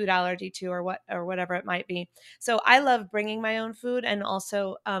have a food allergy to or whatever it might be. So I love bringing my own food and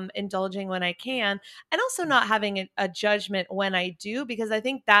also indulging when I can, and also not having a judgment when I do, because I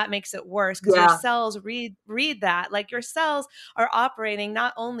think that makes it worse because your Yeah. cells read that. Like your cells are operating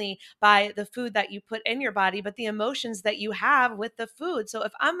not only by the food that you put in your body, but the emotions that you have with the food. So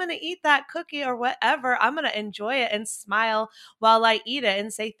if I'm going to eat that cookie or whatever, I'm going to enjoy it and smile while I eat it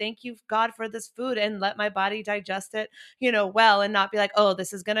and say, thank you, God, for this food, and let my body digest it, well, and not be like, oh,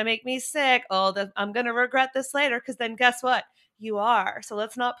 this is going to make me sick. Oh, I'm going to regret this later. Because then guess what? You are. So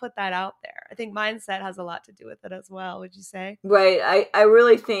let's not put that out there. I think mindset has a lot to do with it as well. Would you say? Right. I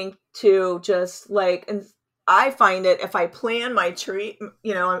really think too, just like, and I find it, if I plan my treat,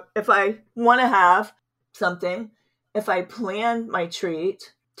 if I want to have something, if I plan my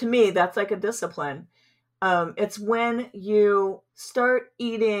treat, to me, that's like a discipline. It's when you start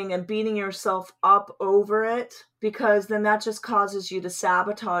eating and beating yourself up over it, because then that just causes you to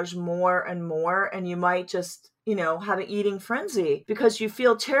sabotage more and more. And you might just, have an eating frenzy because you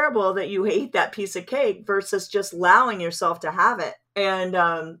feel terrible that you ate that piece of cake versus just allowing yourself to have it. And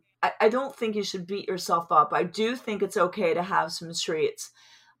I don't think you should beat yourself up. I do think it's okay to have some treats.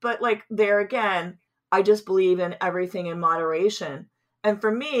 But like there again, I just believe in everything in moderation. And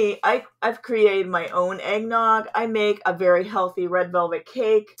for me, I've created my own eggnog. I make a very healthy red velvet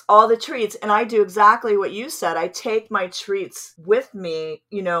cake, all the treats. And I do exactly what you said. I take my treats with me.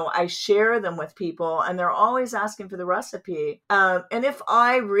 I share them with people and they're always asking for the recipe. And if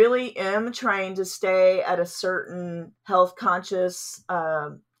I really am trying to stay at a certain health conscious,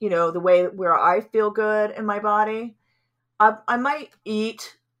 the way where I feel good in my body, I might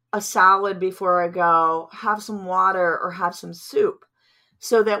eat a salad before I go, have some water or have some soup.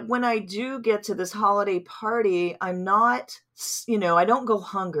 So that when I do get to this holiday party, I'm not, I don't go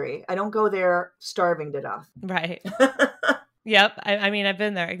hungry. I don't go there starving to death. Right. Yep. I mean, I've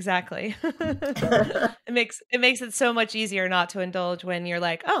been there. Exactly. It makes it so much easier not to indulge when you're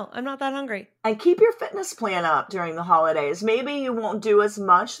like, oh, I'm not that hungry. And keep your fitness plan up during the holidays. Maybe you won't do as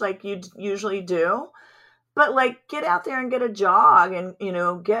much like you usually do, but like get out there and get a jog and,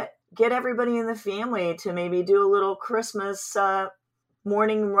 get everybody in the family to maybe do a little Christmas,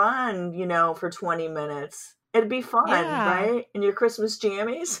 morning run, for 20 minutes. It'd be fun, right? In your Christmas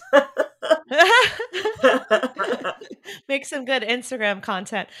jammies. Make some good Instagram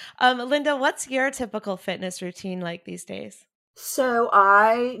content. Linda, what's your typical fitness routine like these days? So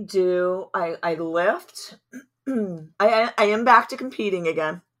I lift. I am back to competing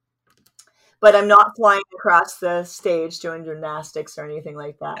again. But I'm not flying across the stage doing gymnastics or anything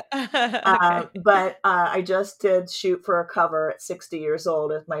like that. Okay. But I just did shoot for a cover at 60 years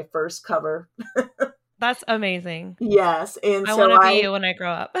old as my first cover. That's amazing. Yes. And I want to be you when I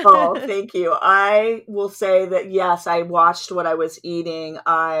grow up. Oh, thank you. I will say that, yes, I watched what I was eating.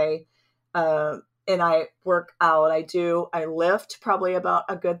 And I work out. I lift probably about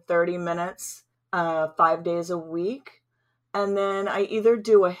a good 30 minutes, 5 days a week. And then I either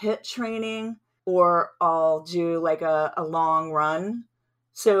do a HIIT training or I'll do like a long run.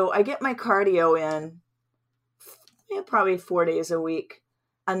 So I get my cardio in probably 4 days a week.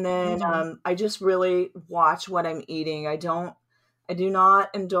 And then I just really watch what I'm eating. I do not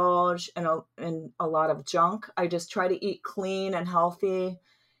indulge in a lot of junk. I just try to eat clean and healthy.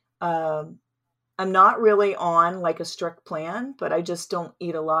 I'm not really on like a strict plan, but I just don't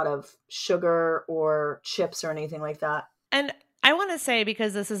eat a lot of sugar or chips or anything like that. And I want to say,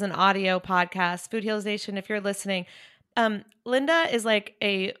 because this is an audio podcast, Food Heals Nation, if you're listening, Linda is like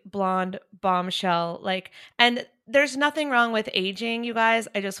a blonde bombshell. And there's nothing wrong with aging, you guys.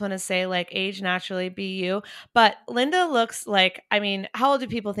 I just want to say, age naturally, be you. But Linda looks like, how old do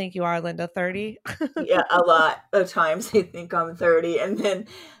people think you are, Linda? 30? Yeah, a lot of times they think I'm 30. And then,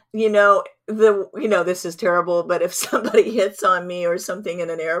 this is terrible, but if somebody hits on me or something in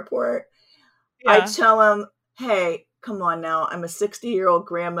an airport, I tell them, hey, come on now, I'm a 60-year-old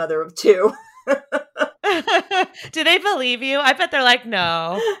grandmother of 2. Do they believe you? I bet they're like,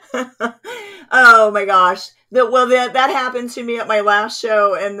 no. Oh my gosh. That happened to me at my last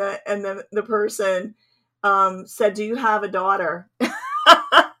show, and the person said, do you have a daughter?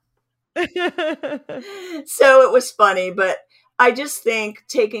 So it was funny, but I just think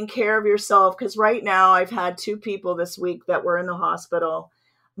taking care of yourself, because right now I've had 2 people this week that were in the hospital.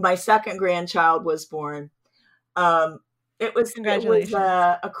 My second grandchild was born. It was Congratulations.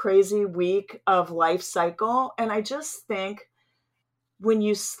 a crazy week of life cycle. And I just think when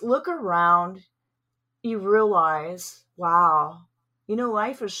you look around, you realize, wow,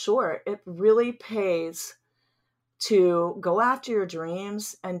 life is short. It really pays to go after your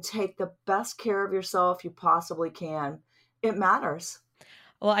dreams and take the best care of yourself you possibly can. It matters.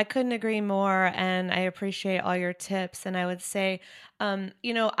 Well, I couldn't agree more, and I appreciate all your tips. And I would say,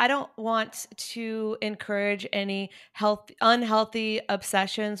 I don't want to encourage any unhealthy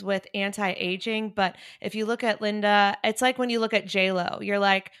obsessions with anti-aging. But if you look at Linda, it's like when you look at J Lo, you're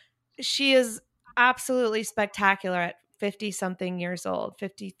like, she is absolutely spectacular at 50 something years old,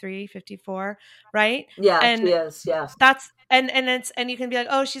 53, 54, right? Yeah, she And is. Yes. that's and you can be like,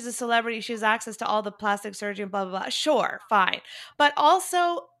 oh, she's a celebrity, she has access to all the plastic surgery and blah blah blah. Sure, fine. But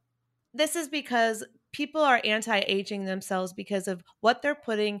also, this is because people are anti-aging themselves because of what they're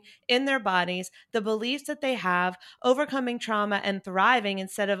putting in their bodies, the beliefs that they have, overcoming trauma and thriving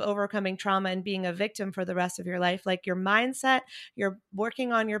instead of overcoming trauma and being a victim for the rest of your life. Like your mindset, you're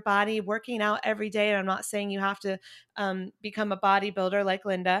working on your body, working out every day. And I'm not saying you have to become a bodybuilder like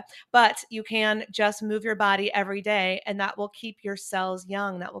Linda, but you can just move your body every day, and that will keep your cells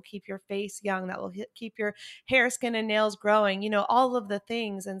young. That will keep your face young. That will keep your hair, skin, and nails growing, all of the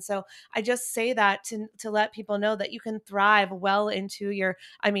things. And so I just say that to let people know that you can thrive well into you're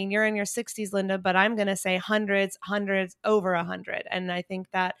in your 60s, Linda, but I'm going to say hundreds, over 100. And I think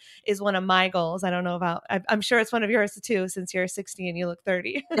that is one of my goals. I don't know I'm sure it's one of yours too, since you're 60 and you look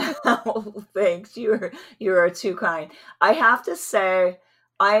 30. Oh, thanks. You are too kind. I have to say,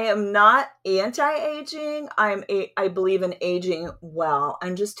 I am not anti-aging. I believe in aging well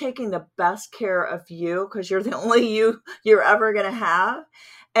and just taking the best care of you, because you're the only you're ever going to have.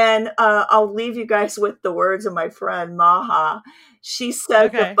 And I'll leave you guys with the words of my friend Maha. She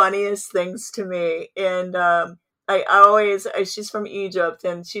says the Okay. funniest things to me, and she's from Egypt,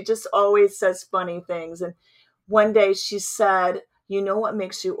 and she just always says funny things. And one day she said, "You know what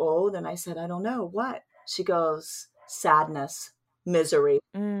makes you old?" And I said, "I don't know. What?" She goes, "Sadness, misery."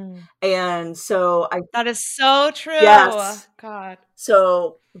 Mm. And so That is so true. yes. God.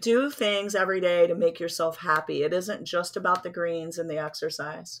 So do things every day to make yourself happy. It isn't just about the greens and the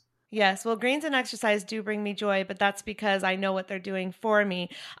exercise. Yes. Well, greens and exercise do bring me joy, but that's because I know what they're doing for me.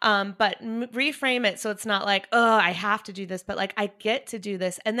 But reframe it so it's not like, oh, I have to do this, but like I get to do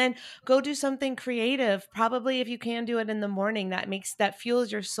this, and then go do something creative. Probably if you can do it in the morning, that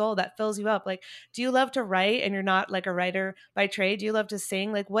fuels your soul, that fills you up. Like, do you love to write and you're not like a writer by trade? Do you love to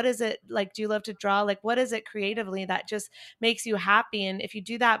sing? Like, what is it like? Do you love to draw? Like, what is it creatively that just makes you happy? And if you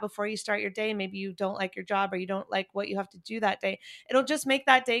do that before you start your day, maybe you don't like your job or you don't like what you have to do that day, it'll just make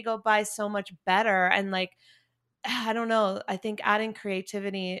that day go by so much better. And like, I don't know, I think adding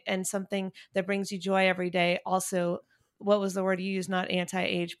creativity and something that brings you joy every day also, what was the word you used? Not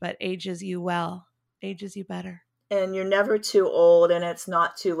anti-age, but ages you well, ages you better. And you're never too old, and it's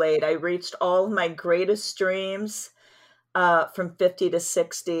not too late. I reached all of my greatest dreams from 50 to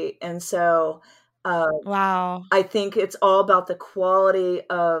 60. And so Wow. I think it's all about the quality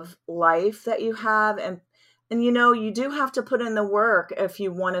of life that you have. And you do have to put in the work if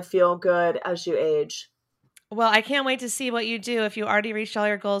you want to feel good as you age. Well, I can't wait to see what you do if you already reached all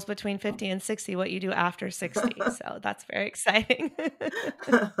your goals between 50 and 60, what you do after 60. So that's very exciting.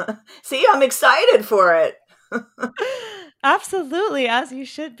 See, I'm excited for it. Absolutely, as you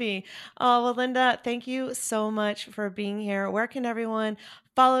should be. Oh, well, Linda, thank you so much for being here. Where can everyone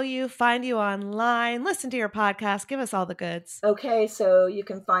follow you, find you online, listen to your podcast? Give us all the goods. Okay, so you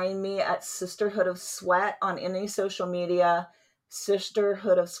can find me at Sisterhood of Sweat on any social media,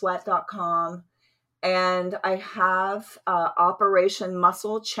 sisterhoodofsweat.com. And I have Operation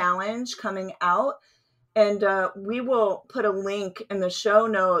Muscle Challenge coming out. And we will put a link in the show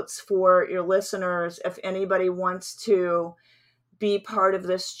notes for your listeners if anybody wants to be part of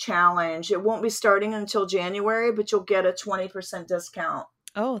this challenge. It won't be starting until January, but you'll get a 20% discount.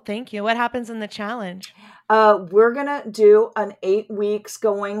 Oh, thank you. What happens in the challenge? We're going to do an 8 weeks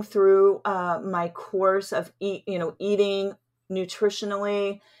going through my course of eating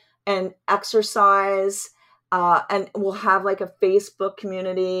nutritionally and exercise. And we'll have like a Facebook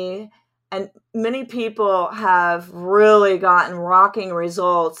community. And many people have really gotten rocking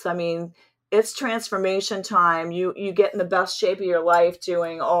results. I mean, it's transformation time. You get in the best shape of your life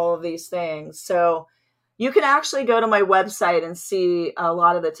doing all of these things. So you can actually go to my website and see a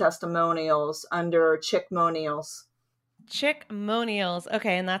lot of the testimonials under Chickmonials. Chickmonials.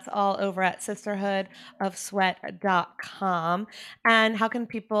 Okay, and that's all over at sisterhoodofsweat.com. And how can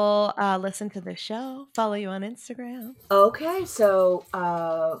people listen to the show? Follow you on Instagram? Okay, so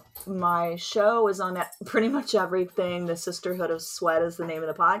my show is on pretty much everything. The Sisterhood of Sweat is the name of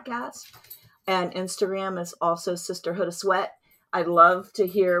the podcast. And Instagram is also Sisterhood of Sweat. I'd love to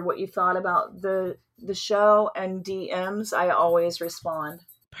hear what you thought about the show, and DMs, I always respond.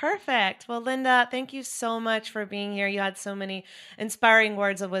 Perfect. Well, Linda, thank you so much for being here. You had so many inspiring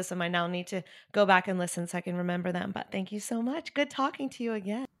words of wisdom. I now need to go back and listen so I can remember them. But thank you so much. Good talking to you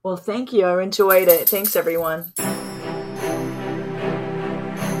again. Well, thank you. I enjoyed it. Thanks, everyone.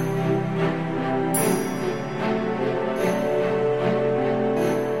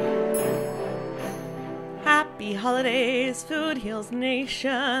 Happy holidays, Food Heals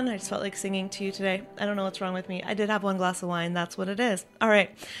Nation. I just felt like singing to you today. I don't know what's wrong with me. I did have one glass of wine. That's what it is. All right.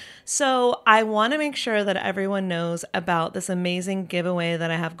 So I want to make sure that everyone knows about this amazing giveaway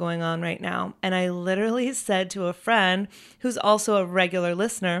that I have going on right now. And I literally said to a friend who's also a regular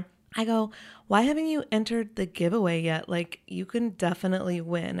listener, I go, why haven't you entered the giveaway yet? Like, you can definitely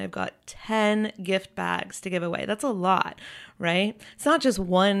win. I've got 10 gift bags to give away. That's a lot, right? It's not just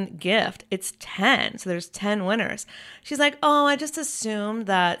one gift, it's 10. So there's 10 winners. She's like, oh, I just assumed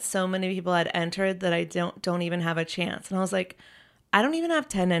that so many people had entered that I don't even have a chance. And I was like, I don't even have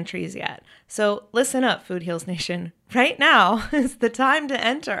 10 entries yet. So listen up, Food Heals Nation. Right now is the time to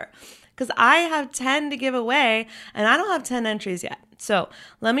enter, because I have 10 to give away and I don't have 10 entries yet. So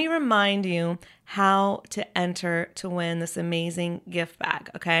let me remind you how to enter to win this amazing gift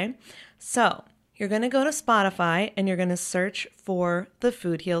bag, okay? So you're going to go to Spotify and you're going to search for the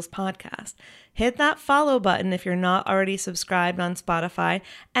Food Heals podcast. Hit that follow button if you're not already subscribed on Spotify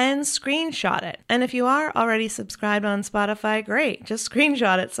and screenshot it. And if you are already subscribed on Spotify, great. Just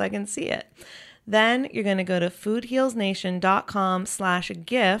screenshot it so I can see it. Then you're going to go to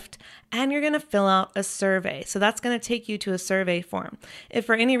foodhealsnation.com/gift and you're going to fill out a survey. So that's going to take you to a survey form. If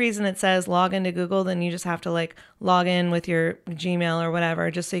for any reason it says log into Google, then you just have to log in with your Gmail or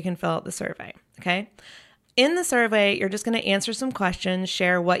whatever, just so you can fill out the survey. Okay. In the survey, you're just going to answer some questions,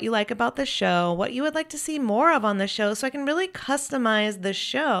 share what you like about the show, what you would like to see more of on the show, so I can really customize the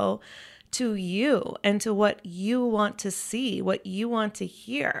show to you and to what you want to see, what you want to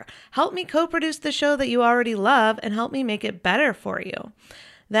hear. Help me co-produce the show that you already love and help me make it better for you.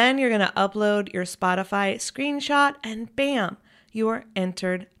 Then you're going to upload your Spotify screenshot and bam, you are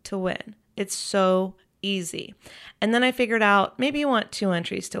entered to win. It's so easy. And then I figured out maybe you want 2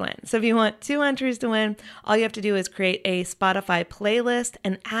 entries to win. So if you want 2 entries to win, all you have to do is create a Spotify playlist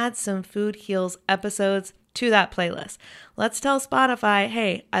and add some Food Heals episodes to that playlist. Let's tell Spotify,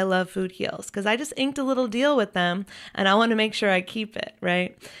 hey, I love Food Heals, because I just inked a little deal with them and I want to make sure I keep it,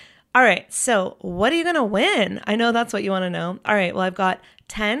 right? All right, so what are you going to win? I know that's what you want to know. All right, well, I've got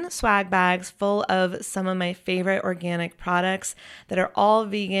 10 swag bags full of some of my favorite organic products that are all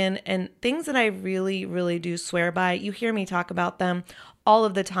vegan and things that I really, really do swear by. You hear me talk about them all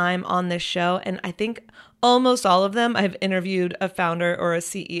of the time on this show, and I think almost all of them I've interviewed a founder or a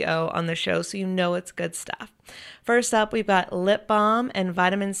CEO on the show, so you know it's good stuff. First up, we've got lip balm and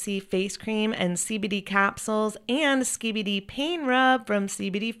vitamin C face cream and CBD capsules and CBD pain rub from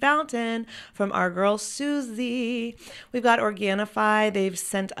CBD Fountain from our girl Susie. We've got Organifi. They've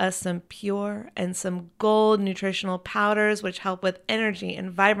sent us some pure and some gold nutritional powders which help with energy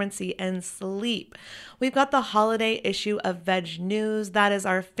and vibrancy and sleep. We've got the holiday issue of Veg News. That is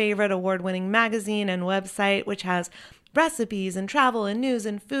our favorite award-winning magazine and website, which has recipes and travel and news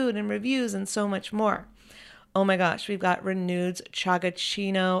and food and reviews and so much more. Oh my gosh, we've got Renewed's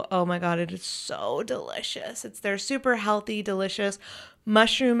Chagachino. Oh my God, it is so delicious. It's their super healthy, delicious,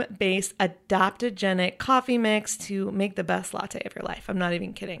 mushroom-based adaptogenic coffee mix to make the best latte of your life. I'm not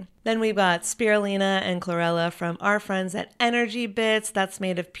even kidding. Then we've got spirulina and chlorella from our friends at Energy Bits. That's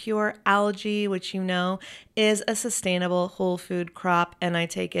made of pure algae, which you know is a sustainable whole food crop, and I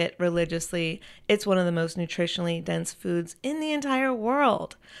take it religiously. It's one of the most nutritionally dense foods in the entire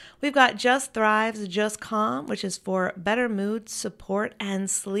world. We've got Just Thrive's Just Calm, which is for better mood, support, and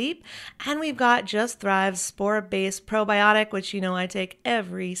sleep. And we've got Just Thrive's spore-based probiotic, which you know I take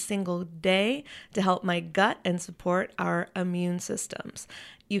every single day to help my gut and support our immune systems.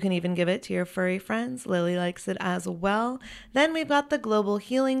 You can even give it to your furry friends. Lily likes it as well. Then we've got the Global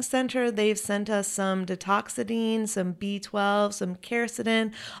Healing Center. They've sent us some Detoxidine, some B12, some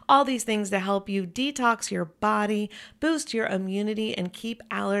Quercetin, all these things to help you detox your body, boost your immunity, and keep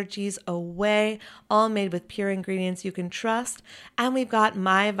allergies away, all made with pure ingredients you can trust. And we've got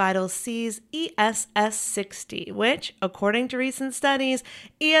My Vital C's ESS60, which, according to recent studies, studies,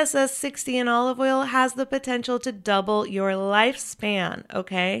 ESS 60 in olive oil has the potential to double your lifespan,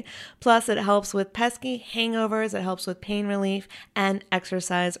 okay? Plus, it helps with pesky hangovers, it helps with pain relief, and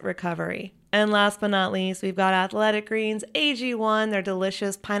exercise recovery. And last but not least, we've got Athletic Greens AG1, their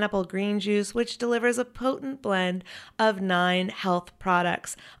delicious pineapple green juice, which delivers a potent blend of 9 health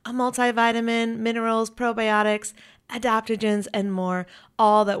products, a multivitamin, minerals, probiotics, adaptogens, and more,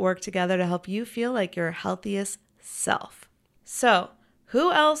 all that work together to help you feel like your healthiest self. So,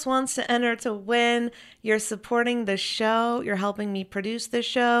 who else wants to enter to win? You're supporting the show, you're helping me produce the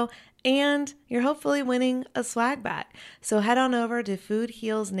show, and you're hopefully winning a swag bag. So head on over to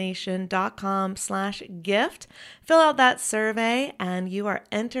foodhealsnation.com/gift, fill out that survey, and you are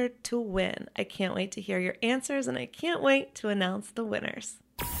entered to win. I can't wait to hear your answers, and I can't wait to announce the winners.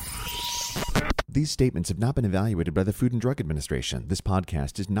 These statements have not been evaluated by the Food and Drug Administration. This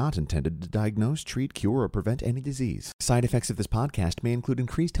podcast is not intended to diagnose, treat, cure, or prevent any disease. Side effects of this podcast may include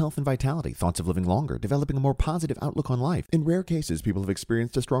increased health and vitality, thoughts of living longer, developing a more positive outlook on life. In rare cases, people have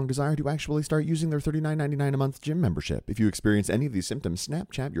experienced a strong desire to actually start using their $39.99 a month gym membership. If you experience any of these symptoms,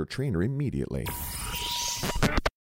 Snapchat your trainer immediately.